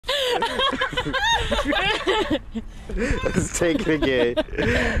Let's take it again.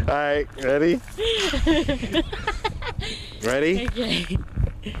 All right, ready? Ready? Okay.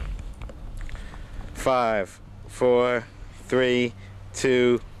 5, 4, 3,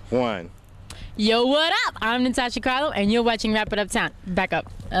 2, 1. Yo, what up? I'm Natasha, Carlo, and you're watching Wrap It Uptown. Back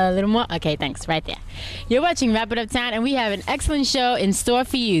up a little more. Okay, thanks. Right there. You're watching Wrap It Uptown, and we have an excellent show in store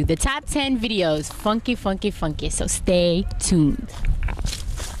for you. The top 10 videos. Funky, funky, funky. So stay tuned.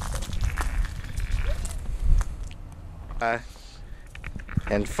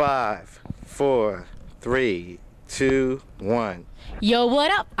 And 5, 4, 3, 2, 1. Yo,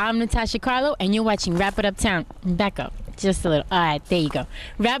 what up? I'm Natasha, Carlo, and you're watching Wrap It Uptown. Back up. Just a little. All right, there you go.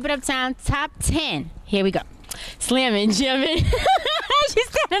 Wrap It Uptown, top 10. Here we go. Slamming, jamming. She's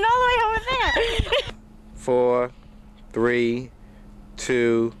standing all the way over there. 4, 3,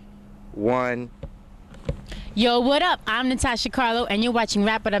 2, 1. Yo, what up? I'm Natasha, Carlo, and you're watching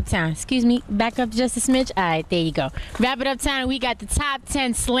Wrap It Uptown. Excuse me, back up just a smidge. All right, there you go. Wrap It Uptown, we got the top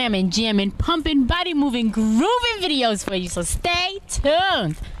 10 slamming, jamming, pumping, body moving, grooving videos for you. So stay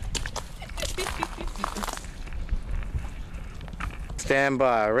tuned. Stand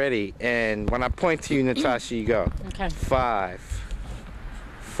by, ready. And when I point to you, Natasha, you go. Okay. 5,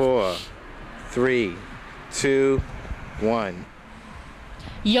 4, 3, 2, 1.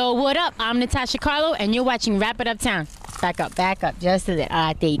 Yo, what up? I'm Natasha, Carlo, and you're watching Wrap It Uptown. Back up, just a little. All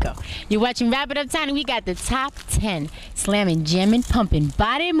right, there you go. You're watching Wrap It Uptown, and we got the top 10 slamming, jamming, pumping,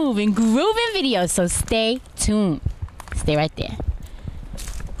 body moving, grooving videos. So stay tuned. Stay right there.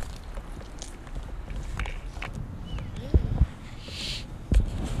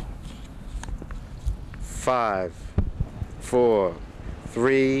 5, 4,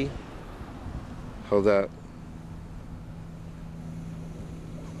 3. Hold up.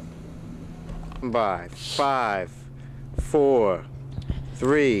 By 5, 4,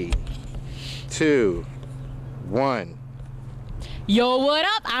 3, 2, 1. Yo, what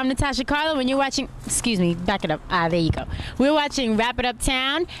up? I'm Natasha, Carlo, and you're watching, excuse me, back it up. There you go. We're watching Wrap It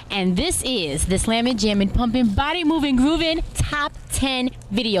Uptown, and this is the slamming, jamming, pumping, body moving, grooving top 10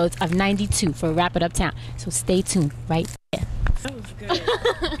 videos of 92 for Wrap It Uptown. So stay tuned right there. That was good.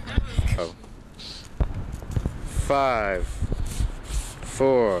 Oh. 5,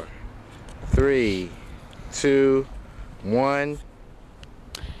 4, 3, 2, 1.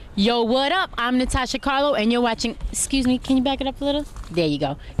 Yo, what up? I'm Natasha, Carlo, and you're watching, excuse me, can you back it up a little? There you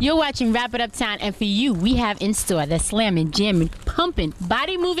go. You're watching Wrap It Uptown, and for you, we have in store the slamming, jamming, pumping,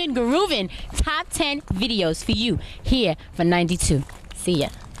 body moving, grooving top 10 videos for you here for 92. See ya.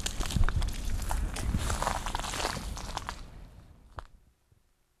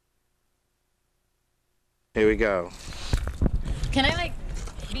 Here we go. Can I,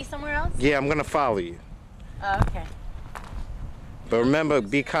 be somewhere else? Yeah, I'm gonna follow you. Oh, okay. But remember,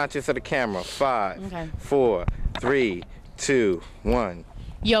 be conscious of the camera. 5, Okay. 4, 3, 2, 1.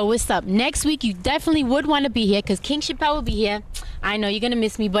 Yo, what's up? Next week, you definitely would want to be here because King Chappelle will be here. I know you're going to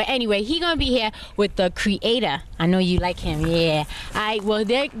miss me, but anyway, he's going to be here with the creator. I know you like him, yeah. All right, well,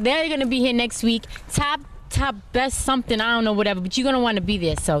 they're going to be here next week. Top best something, I don't know, whatever, but you're going to want to be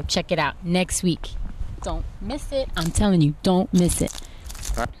there, so check it out next week. Don't miss it. I'm telling you, don't miss it.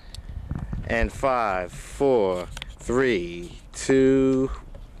 And 5, 4, 3, 2.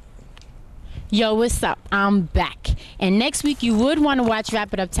 Yo, what's up? I'm back. And next week, you would want to watch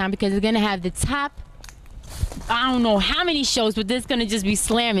Wrap It Uptown because it's going to have the top, I don't know how many shows, but this is going to just be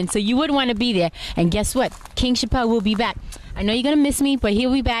slamming. So you would want to be there. And guess what? King Chappelle will be back. I know you're going to miss me, but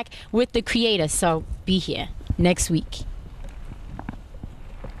he'll be back with the creator. So be here next week.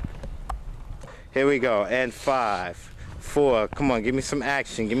 Here we go. And 5, 4. Come on, give me some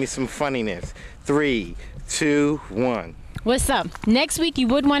action. Give me some funniness. 3, 2, 1. What's up? Next week, you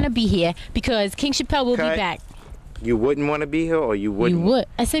would want to be here because King Chappelle will be back. You wouldn't want to be here or you wouldn't? You would.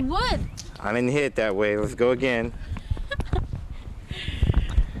 I said would. I didn't hear it that way. Let's go again.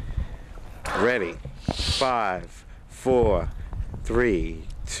 Ready. 5, 4, 3,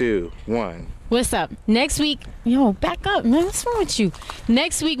 2, 1. What's up? Next week, yo, back up, man. What's wrong with you?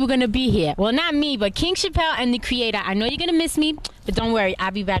 Next week, we're going to be here. Well, not me, but King Chappelle and the creator. I know you're going to miss me, but don't worry.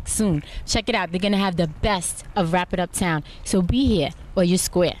 I'll be back soon. Check it out. They're going to have the best of Wrap It Uptown. So be here or you're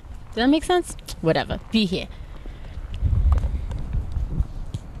square. Does that make sense? Whatever. Be here.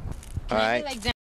 All right.